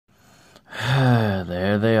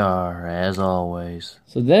there they are, as always.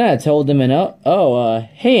 So then I told him,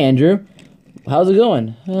 hey Andrew, how's it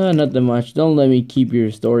going? Nothing much. Don't let me keep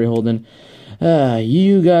your story holding.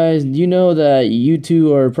 You guys, you know that you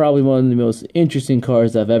two are probably one of the most interesting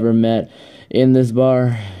cars I've ever met in this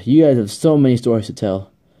bar. You guys have so many stories to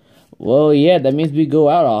tell. Well, yeah, that means we go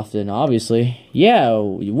out often, obviously. Yeah,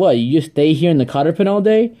 what, you just stay here in the Cotter pen all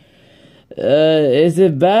day? Is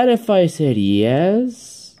it bad if I said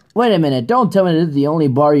yes? Wait a minute, don't tell me this is the only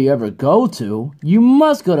bar you ever go to. You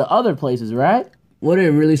must go to other places, right? Would it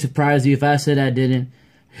really surprise you if I said I didn't?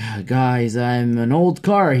 Guys, I'm an old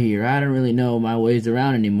car here. I don't really know my ways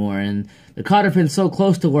around anymore, and the Cotter pen's so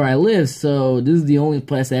close to where I live, so this is the only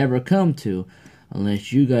place I ever come to.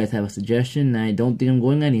 Unless you guys have a suggestion, I don't think I'm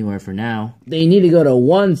going anywhere for now. Then you need to go to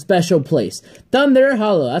one special place. Thunder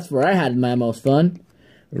Hollow, that's where I had my most fun.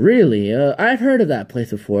 Really? I've heard of that place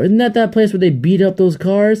before. Isn't that place where they beat up those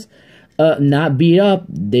cars? Not beat up.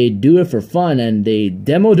 They do it for fun, and they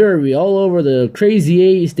demo derby all over the Crazy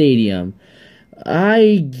 8 Stadium.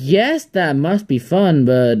 I guess that must be fun,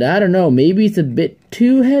 but I don't know. Maybe it's a bit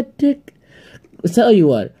too hectic. Let's tell you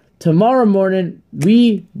what. Tomorrow morning,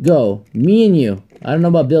 we go. Me and you. I don't know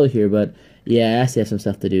about Bill here, but yeah, I still have some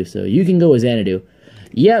stuff to do, so you can go with Xanadu.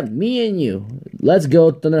 Yep, me and you. Let's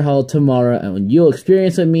go Thunder Hollow tomorrow, and you'll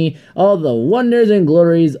experience with me all the wonders and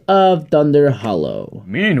glories of Thunder Hollow.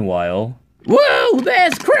 Meanwhile... Whoa,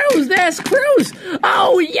 there's Cruz, there's Cruz!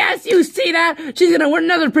 Oh, yes, you see that? She's gonna win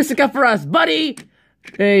another Pristica for us, buddy!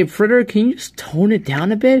 Hey, Fritter, can you just tone it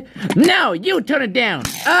down a bit? No, you tone it down!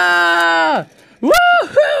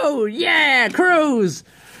 Woohoo! Yeah, Cruz!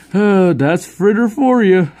 That's Fritter for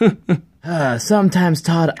you. Sometimes,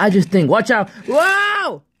 Todd, I just think, watch out!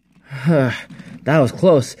 Whoa! That was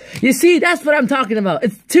close. You see, that's what I'm talking about.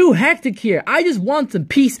 It's too hectic here. I just want some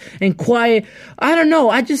peace and quiet. I don't know.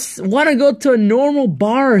 I just want to go to a normal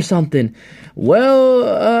bar or something.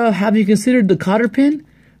 Well, have you considered the Cotter pen?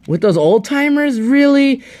 With those old timers?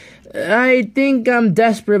 Really? I think I'm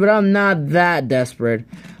desperate, but I'm not that desperate.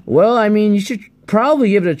 Well, I mean, you should probably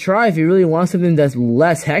give it a try if you really want something that's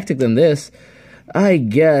less hectic than this. I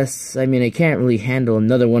guess. I mean, I can't really handle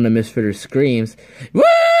another one of Miss Fritter's screams.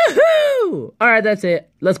 Woohoo! Alright, that's it.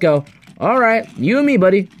 Let's go. Alright, you and me,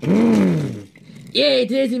 buddy. Yay,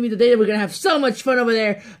 today's gonna be the day that we're gonna have so much fun over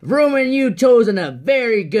there. Vrooman, you chosen a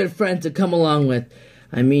very good friend to come along with.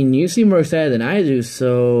 I mean, you seem more excited than I do,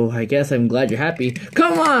 so I guess I'm glad you're happy.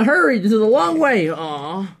 Come on, hurry! This is a long way.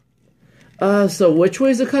 Aww. So which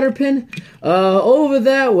way is the Cotter pin? Over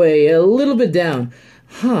that way, a little bit down.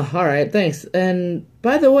 Huh, alright, thanks. And,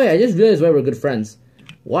 by the way, I just realized why we're good friends.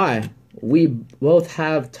 Why? We both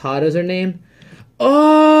have Todd as our name?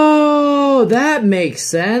 Oh, that makes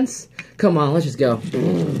sense. Come on, let's just go.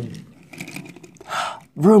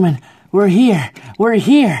 Vrooman, we're here. We're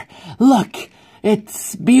here. Look,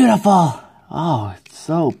 it's beautiful. Oh, it's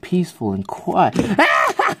so peaceful and quiet.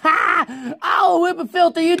 Oh, Whipper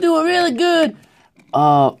Filter, you're doing really good.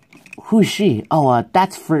 Who's she? Oh,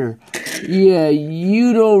 that's Fritter. Yeah,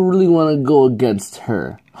 you don't really want to go against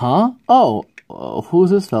her. Huh? Oh,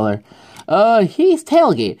 who's this feller? He's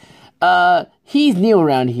Tailgate. He's new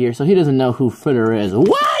around here, so he doesn't know who Fritter is.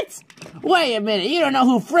 What? Wait a minute, you don't know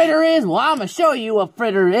who Fritter is? Well, I'm gonna show you what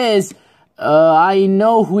Fritter is. I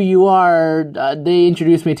know who you are. They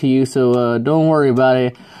introduced me to you, so, don't worry about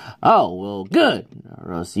it. Oh, well, good.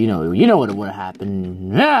 Or else, you know what would have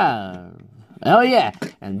happened. Yeah. Oh, yeah.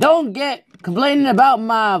 And don't get complaining about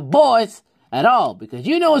my voice at all, because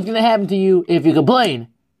you know what's gonna happen to you if you complain.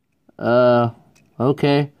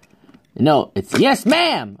 Okay. No, it's yes,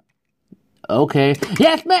 ma'am. Okay.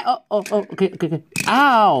 Yes, ma'am. Oh, okay.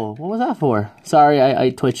 Ow. What was that for? Sorry, I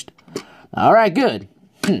twitched. Alright, good.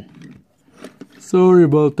 Sorry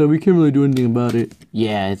about that. We can't really do anything about it.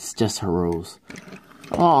 Yeah, it's just her rules.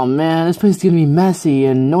 Oh, man, this place is gonna be messy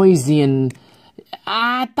and noisy, and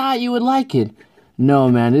I thought you would like it. No,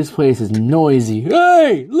 man, this place is noisy.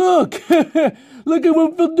 Hey, look! Look at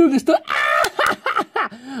what Phil Duke is doing.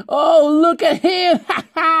 Oh, look at him!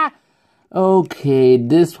 Okay,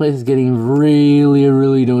 this place is getting really,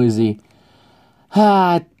 really noisy.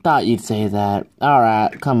 I thought you'd say that.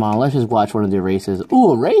 Alright, come on, let's just watch one of the races.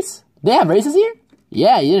 Ooh, a race? They have races here?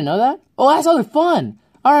 Yeah, you didn't know that? Oh, that sounded fun!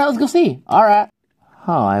 Alright, let's go see. Alright.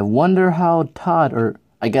 Huh, I wonder how Todd, or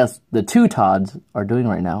I guess the two Todds, are doing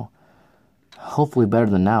right now. Hopefully better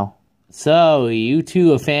than now. So, you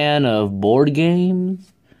two a fan of board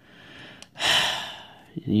games?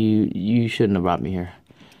 You shouldn't have brought me here.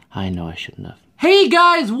 I know I shouldn't have. Hey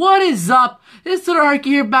guys, what is up? It's LittleHarky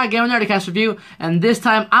here back again with another cast review, and this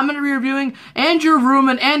time I'm going to be reviewing Andrew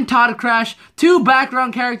Vrooman and Todd Krash, two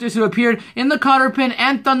background characters who appeared in the Cotter pin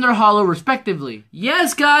and Thunder Hollow respectively.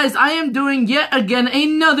 Yes guys, I am doing yet again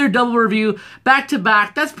another double review back to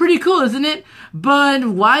back. That's pretty cool, isn't it? But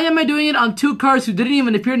why am I doing it on two cars who didn't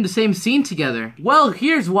even appear in the same scene together? Well,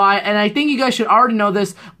 here's why, and I think you guys should already know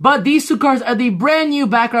this, but these two cars are the brand new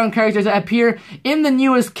background characters that appear in the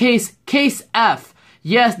newest case, Case F.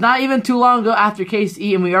 Yes, not even too long ago after Case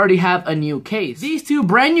E, and we already have a new case. These two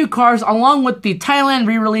brand new cars, along with the Thailand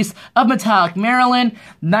re-release of Metallic Maryland,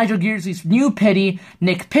 Nigel Gearsley's new Pity,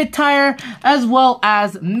 Nick Pit Tire, as well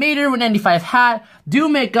as Mater with 95 hat, do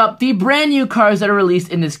make up the brand new cars that are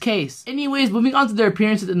released in this case. Anyways, moving on to their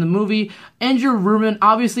appearances in the movie, Andrew Vrooman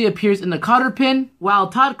obviously appears in the Cotter pin, while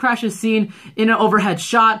Todd Krash is seen in an overhead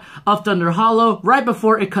shot of Thunder Hollow right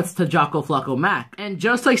before it cuts to Jocko Flocko Mac. And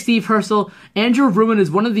just like Steve Herschel, Andrew Vrooman is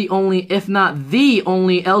one of the only, if not the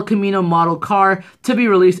only, El Camino model car to be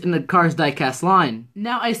released in the Cars diecast line.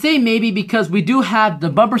 Now, I say maybe because we do have the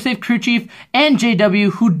Bumper Safe crew chief and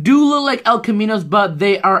JW who do look like El Caminos, but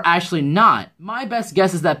they are actually not. My best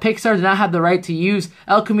guess is that Pixar did not have the right to use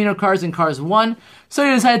El Camino cars in Cars 1, so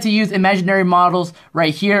they decided to use imaginary models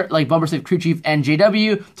right here, like Bumper Safe Crew Chief and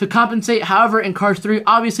JW, to compensate. However, in Cars 3,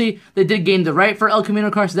 obviously, they did gain the right for El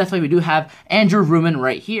Camino cars, so that's why we do have Andrew Vrooman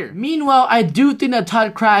right here. Meanwhile, I do think that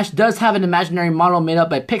Todd Krash does have an imaginary model made up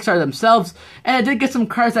by Pixar themselves, and I did get some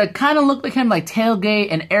cars that kind of look like him, like Tailgate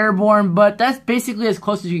and Airborne, but that's basically as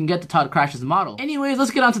close as you can get to Todd Krash's model. Anyways,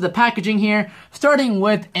 let's get on to the packaging here, starting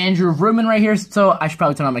with Andrew Vrooman right here. So I should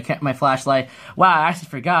probably turn on my flashlight. Wow, I actually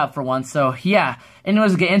forgot for once, so yeah.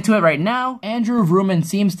 Anyways, let's get into it right now. Andrew Vrooman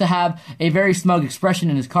seems to have a very smug expression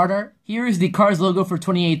in his card art. Here is the Cars logo for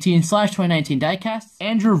 2018/2019 diecast.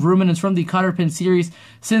 Andrew Vrooman is from the Cotter pin series,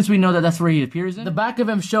 since we know that that's where he appears in. The back of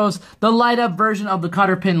him shows the light-up version of the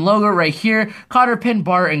Cotter pin logo right here, Cotter pin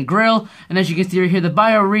bar and grill. And as you can see right here, the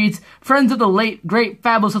bio reads, "Friends of the late, great,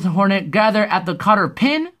 fabulous Little Hornet gather at the Cotter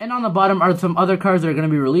pin." And on the bottom are some other cars that are going to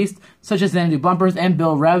be released, such as Xanadu Bumpers and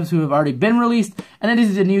Bill Revs, who have already been released. And then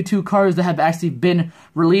these are the new two cars that have actually been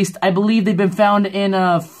released. I believe they've been found in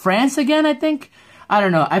France again, I think. I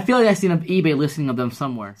don't know. I feel like I've seen an eBay listing of them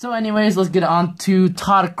somewhere. So anyways, let's get on to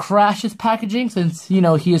Todd Krash's packaging, since, you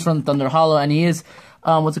know, he is from Thunder Hollow and he is,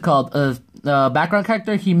 what's it called? Background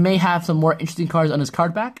character. He may have some more interesting cards on his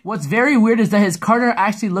card back. What's very weird is that his card art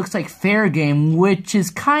actually looks like Fair Game, which is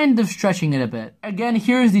kind of stretching it a bit. Again,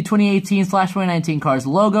 here's the 2018/2019 Cars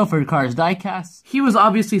logo for Cars diecast. He was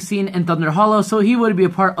obviously seen in Thunder Hollow, so he would be a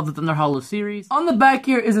part of the Thunder Hollow series. On the back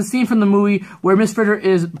here is a scene from the movie where Miss Fritter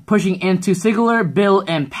is pushing into Sigler, Bill,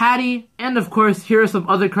 and Patty. And of course, here are some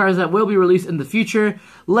other cars that will be released in the future.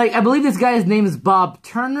 Like, I believe this guy's name is Bob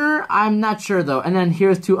Turner. I'm not sure though. And then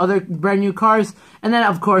here's two other brand new cars. And then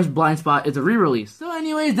of course, Blind Spot is a re-release. So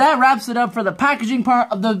anyways, that wraps it up for the packaging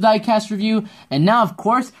part of the diecast review. And now of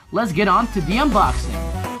course, let's get on to the unboxing.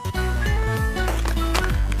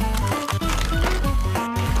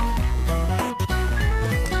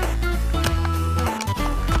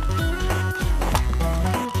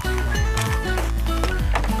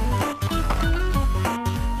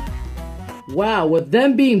 Wow, with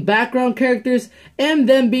them being background characters and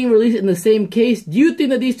them being released in the same case, you think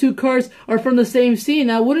that these two cars are from the same scene,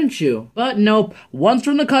 now wouldn't you? But nope, one's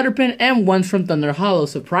from the Cotter pin and one's from Thunder Hollow,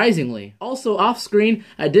 surprisingly. Also, off screen,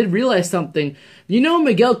 I did realize something. You know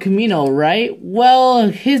Miguel Camino, right? Well,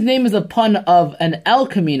 his name is a pun of an El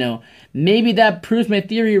Camino. Maybe that proves my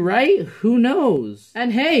theory right? Who knows?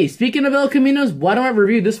 And hey, speaking of El Caminos, why don't I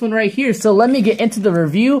review this one right here? So let me get into the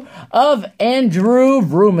review of Andrew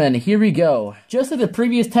Vrooman. Here we go. Just like the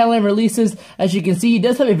previous Thailand releases, as you can see, he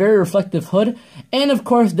does have a very reflective hood. And of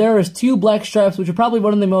course, there is two black stripes, which are probably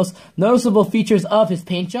one of the most noticeable features of his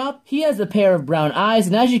paint job. He has a pair of brown eyes,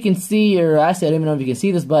 and as you can see, or actually I don't even know if you can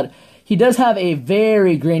see this, but he does have a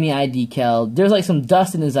very grainy eye decal. There's like some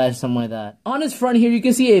dust in his eyes or something like that. On his front here, you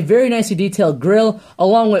can see a very nicely detailed grille,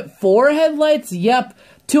 along with 4 headlights. Yep,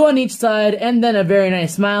 2 on each side, and then a very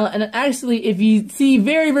nice smile. And actually, if you see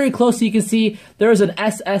very, very closely, you can see there is an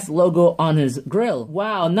SS logo on his grille.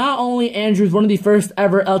 Wow, not only Andrew is one of the first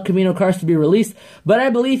ever El Camino cars to be released, but I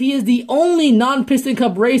believe he is the only non-Piston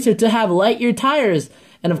Cup racer to have light year tires.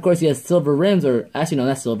 And of course he has silver rims, or actually no,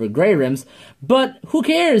 not silver, gray rims. But who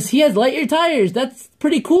cares? He has light year tires. That's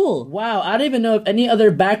pretty cool. Wow, I don't even know if any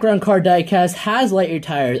other background car diecast has light year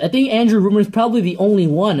tires. I think Andrew Vrooman is probably the only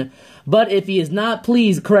one. But if he is not,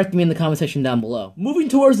 please correct me in the comment section down below. Moving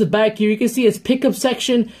towards the back here, you can see its pickup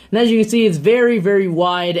section. And as you can see, it's very, very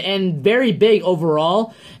wide and very big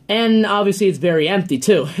overall. And obviously it's very empty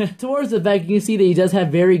too. Towards the back, you can see that he does have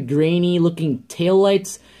very grainy looking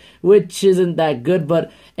taillights, which isn't that good,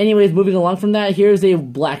 but anyways, moving along from that, here's a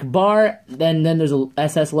black bar, then there's a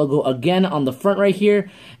SS logo again on the front right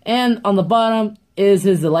here, and on the bottom is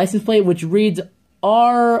the license plate, which reads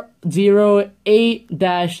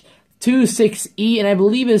R08-26E, and I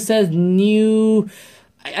believe it says new.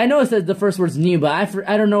 I know it says the first word's new, but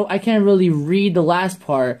I don't know, I can't really read the last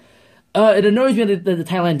part. It annoys me that the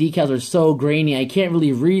Thailand decals are so grainy, I can't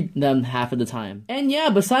really read them half of the time. And yeah,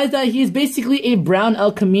 besides that, he's basically a brown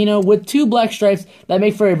El Camino with 2 black stripes that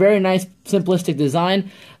make for a very nice, simplistic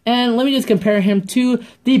design. And let me just compare him to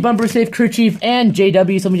the Bumper Safe Crew Chief and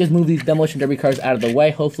JW, so let me just move these Demolition Derby cars out of the way.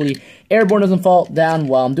 Hopefully, Airborne doesn't fall down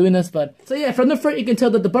while I'm doing this, but... So yeah, from the front, you can tell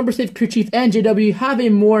that the Bumper Safe Crew Chief and JW have a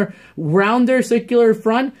more rounder, circular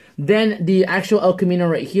front than the actual El Camino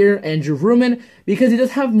right here, Andrew Vrooman, because he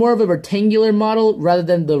does have more of a rectangular model rather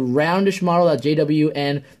than the roundish model that JW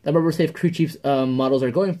and the Bumper Safe Crew Chief's models are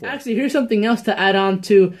going for. Actually, here's something else to add on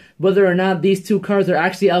to whether or not these 2 cars are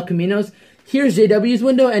actually El Caminos. Here's JW's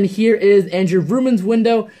window, and here is Andrew Vrooman's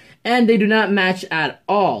window, and they do not match at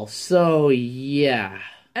all, so yeah.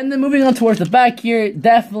 And then moving on towards the back here,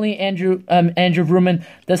 definitely Andrew Vrooman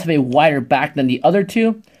does have a wider back than the other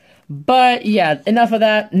 2. But yeah, enough of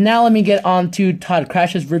that. Now let me get on to Todd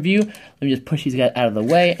Krash's review. Let me just push these guys out of the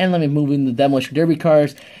way, and let me move in the Demolition Derby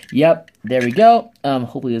cars. Yep, there we go.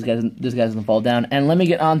 Hopefully this guy doesn't fall down. And let me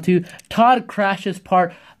get on to Todd Krash's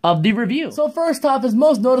part of the review. So first off, his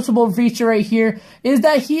most noticeable feature right here is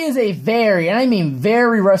that he is a very, and I mean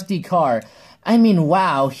very rusty car. I mean,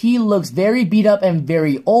 wow, he looks very beat up and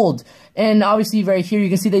very old. And obviously right here, you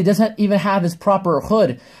can see that he doesn't even have his proper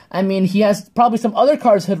hood. I mean, he has probably some other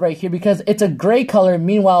car's hood right here because it's a gray color,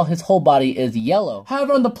 meanwhile his whole body is yellow.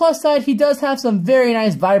 However, on the plus side, he does have some very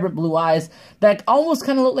nice vibrant blue eyes that almost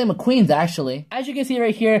kind of look like McQueen's actually. As you can see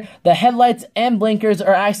right here, the headlights and blinkers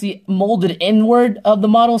are actually molded inward of the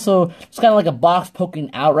model, so it's kind of like a box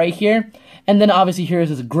poking out right here. And then obviously here's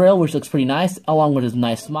his grill, which looks pretty nice, along with his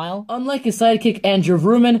nice smile. Unlike his sidekick, Andrew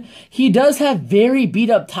Vrooman, he does have very beat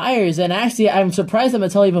up tires, and actually I'm surprised that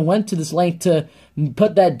Mattel even went to this length to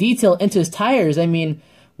put that detail into his tires. I mean,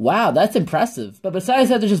 wow, that's impressive. But besides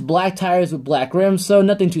that, there's just black tires with black rims, so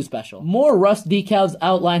nothing too special. More rust decals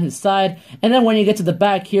outline his side, and then when you get to the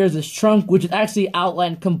back, here's his trunk, which is actually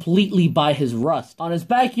outlined completely by his rust. On his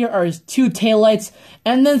back here are his 2 taillights,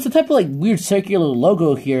 and then some type of like weird circular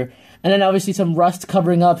logo here. And then obviously some rust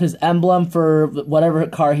covering up his emblem for whatever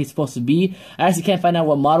car he's supposed to be. I actually can't find out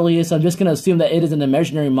what model he is, so I'm just going to assume that it is an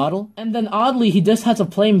imaginary model. And then oddly, he just has a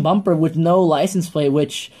plain bumper with no license plate,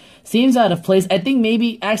 which seems out of place. I think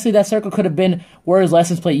maybe actually that circle could have been where his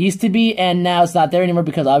license plate used to be, and now it's not there anymore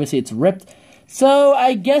because obviously it's ripped. So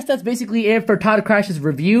I guess that's basically it for Todd Krash's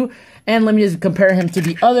review. And let me just compare him to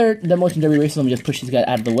the other Demolition Derby races. Let me just push these guys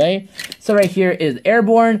out of the way. So right here is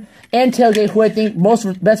Airborne and Tailgate, who I think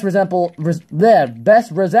best resemble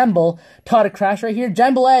Todd Krash right here.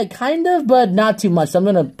 Jambalaya, kind of, but not too much. So I'm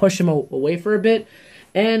going to push him away for a bit.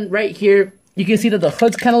 And right here, you can see that the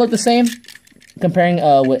hoods kind of look the same, comparing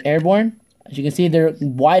with Airborne. As you can see, they're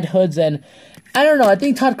wide hoods, and I don't know. I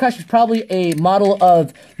think Todd Krash is probably the model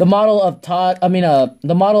of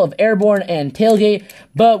Airborne and Tailgate,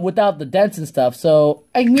 but without the dents and stuff. So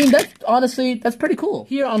I mean, that's pretty cool.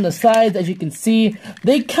 Here on the sides, as you can see,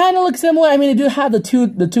 they kind of look similar. I mean, they do have the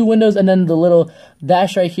two windows and then the little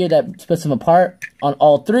dash right here that splits them apart on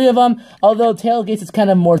all 3 of them. Although Tailgate's is kind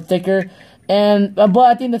of more thicker. And but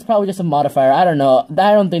I think that's probably just a modifier. I don't know.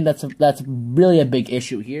 I don't think that's really a big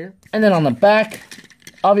issue here. And then on the back,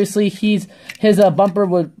 obviously his bumper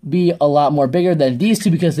would be a lot more bigger than these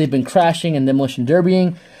 2 because they've been crashing and demolition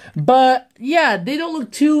derbying. But yeah, they don't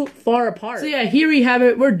look too far apart. So yeah, here we have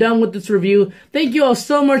it. We're done with this review. Thank you all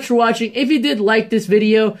so much for watching. If you did like this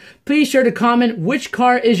video, please sure to comment which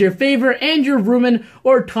car is your favorite, Andrew Vrooman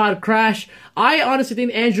or Todd Krash. I honestly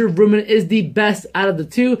think Andrew Vrooman is the best out of the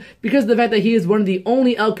 2 because of the fact that he is one of the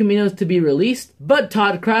only El Caminos to be released. But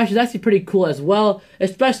Todd Krash is actually pretty cool as well,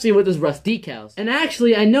 especially with his rust decals. And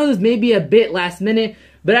actually, I know this may be a bit last minute,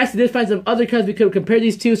 but I actually did find some other cars we could compare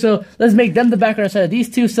these 2, so let's make them the background side of these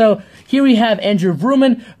 2. So here we have Andrew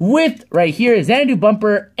Vrooman with, right here, Xanadu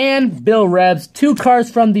Bumper and Bill Rebs, 2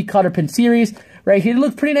 cars from the Cotter Pin series. Right here, they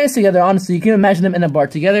look pretty nice together, honestly. You can imagine them in a bar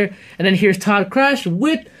together. And then here's Todd Krash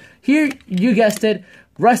with, here, you guessed it,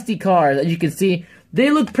 rusty cars. As you can see, they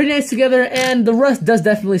look pretty nice together, and the rust does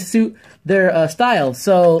definitely suit their style.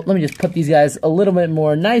 So let me just put these guys a little bit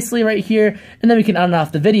more nicely right here, and then we can on and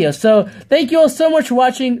off the video. So thank you all so much for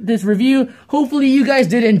watching this review. Hopefully you guys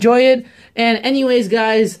did enjoy it. And anyways,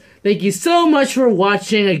 guys, thank you so much for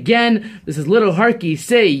watching. Again, this is LittleHarky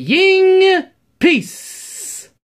saying peace.